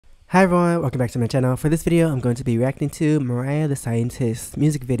Hi everyone, welcome back to my channel. For this video, I'm going to be reacting to Mariah the Scientist's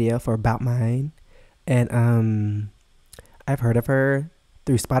music video for Bout Mine. And I've heard of her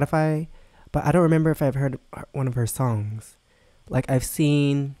through Spotify, but I don't remember if I've heard one of her songs. Like I've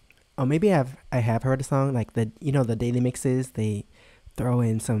seen, oh maybe I have heard a song, like the daily mixes, they throw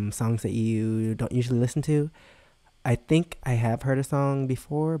in some songs that you don't usually listen to. I think I have heard a song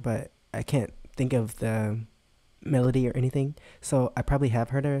before, but I can't think of the melody or anything, so I probably have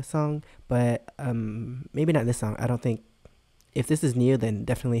heard a song, but maybe not this song. I don't think, if this is new, then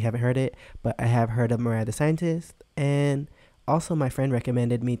definitely haven't heard it, but I have heard of Mariah the Scientist. And also my friend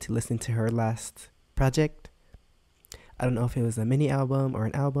recommended me to listen to her last project. I don't know if it was a mini album or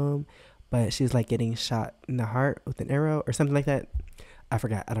an album, but she was like getting shot in the heart with an arrow or something like that. I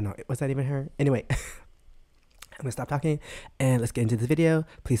forgot. I don't know. Was that even her? Anyway, I'm gonna stop talking and let's get into this video.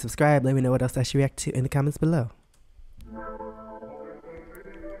 Please subscribe. Let me know what else I should react to in the comments below.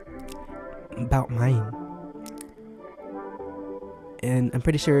 Bout Mine. And I'm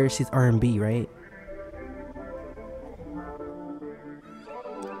pretty sure she's R&B, right?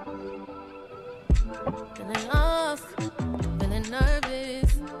 Feeling lost, feeling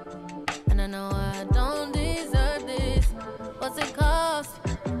nervous, and I know I don't deserve this. What's it cost?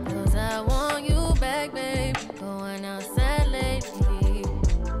 'Cause I want you back, babe. Going outside lately,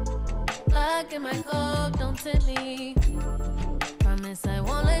 lock in my cup, don't tempt me. Promise I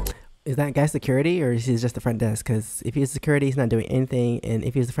won't let you. Is that guy security or is he just the front desk? Because if he's security, he's not doing anything, and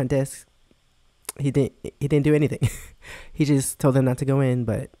if he's the front desk, he didn't do anything. He just told them not to go in.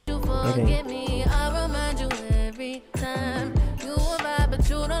 But okay. Me, I remind you every time. You arrive, but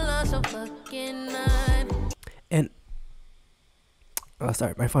you don't lost your fucking mind. And oh,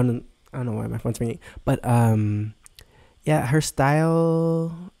 sorry, my phone. I don't know why my phone's ringing. But yeah, her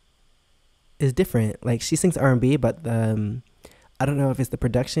style is different. Like she sings R&B, but I don't know if it's the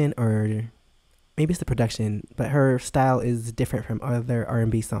production or maybe it's the production, but her style is different from other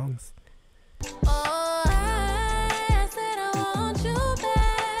R&B songs. Oh, I said I want you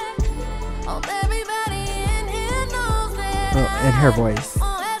back. Oh, everybody in here knows that. Oh, and her voice.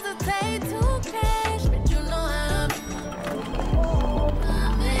 Won't hesitate to crash, but you know how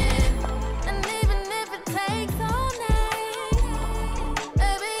I'm in. And even if it takes all night,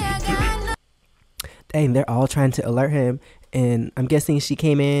 baby, I got no. Dang, they're all trying to alert him. And I'm guessing she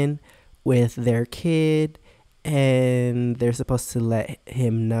came in with their kid and they're supposed to let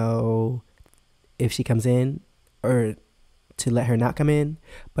him know if she comes in or to let her not come in.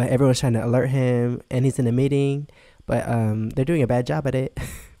 But everyone's trying to alert him and he's in a meeting. But they're doing a bad job at it.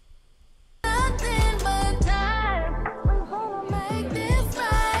 Nothing but time. We're gonna make this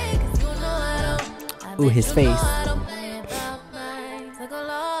right. 'Cause you know I don't. Ooh, his face.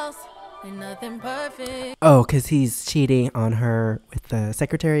 Ain't nothing perfect. Oh, because he's cheating on her with the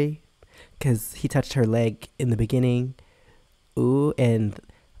secretary. Because he touched her leg in the beginning. Ooh, and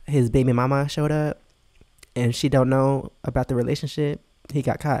his baby mama showed up. And she don't know about the relationship. He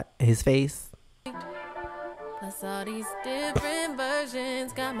got caught. His face. Plus all these different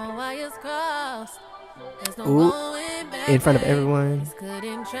versions got my wires crossed. There's no Ooh, going back, in front of everyone. It's good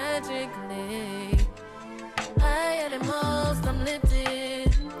and tragically. I had the most, I'm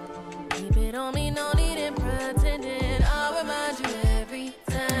lifted. Keep it on me, no need in pretending. I'll remind you every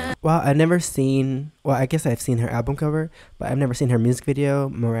time. Well, I've never seen, well, I guess I've seen her album cover, but I've never seen her music video,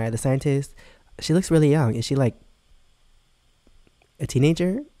 Mariah the Scientist. She looks really young. Is she like a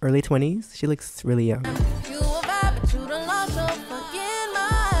teenager? Early 20s? She looks really young. You a vibe, but you done lost your fucking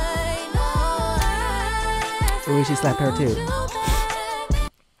mind. Ooh, she slapped her too.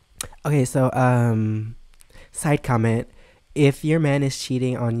 Okay, so, side comment. If your man is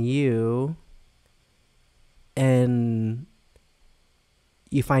cheating on you and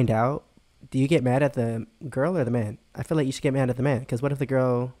you find out, do you get mad at the girl or the man? I feel like you should get mad at the man, because what if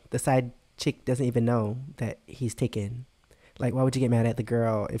the side chick doesn't even know that he's taken? Like, why would you get mad at the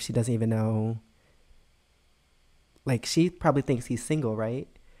girl if she doesn't even know? Like, she probably thinks he's single, right?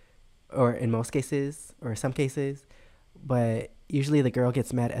 Or in most cases, or some cases. But usually the girl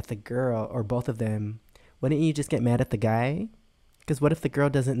gets mad at the girl, or both of them. Wouldn't you just get mad at the guy? Because what if the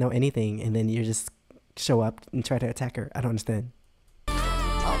girl doesn't know anything and then you just show up and try to attack her? I don't understand.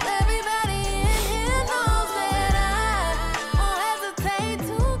 Oh, everybody in here knows that I won't hesitate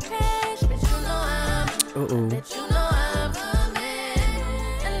to crash, but you know I'm. Bet you know I'm coming.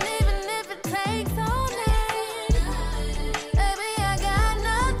 And even if it takes all night, baby, I got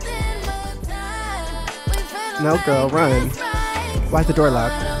nothing but time. No, girl, run. Why's the door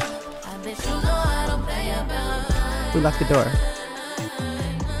locked? Who locked the door?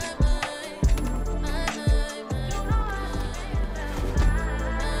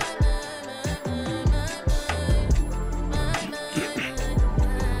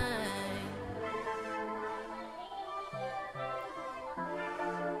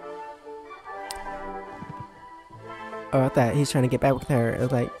 Oh, I thought he's trying to get back with her. It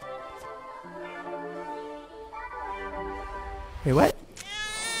was like, wait, what?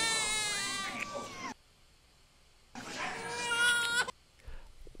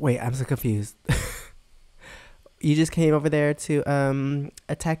 Wait, I'm so confused. You just came over there to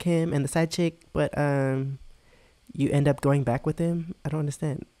attack him and the side chick, but you end up going back with him? I don't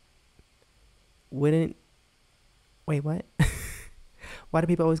understand. Wouldn't... Wait, what? Why do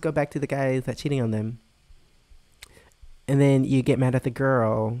people always go back to the guys that cheating on them? And then you get mad at the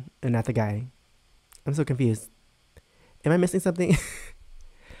girl and not the guy. I'm so confused. Am I missing something?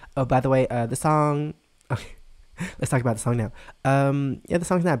 Oh, by the way, the song... Okay, let's talk about the song now. Yeah, the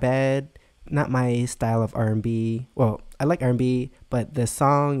song's not bad. Not my style of R&B. Well, I like R&B, but the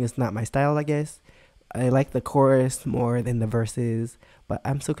song is not my style, I guess. I like the chorus more than the verses, but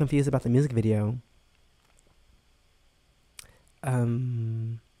I'm so confused about the music video.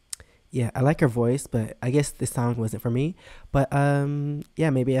 Yeah, I like her voice, but I guess this song wasn't for me. But yeah,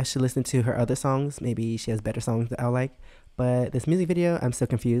 maybe I should listen to her other songs. Maybe she has better songs that I like. But this music video, I'm so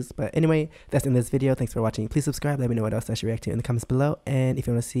confused. But anyway, that's in this video. Thanks for watching. Please subscribe. Let me know what else I should react to in the comments below. And if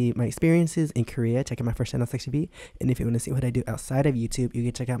you want to see my experiences in Korea, check out my first channel, SEKSHI. And if you want to see what I do outside of YouTube, you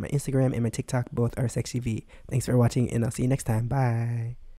can check out my Instagram and my TikTok. Both are SEKSHI. Thanks for watching, and I'll see you next time. Bye.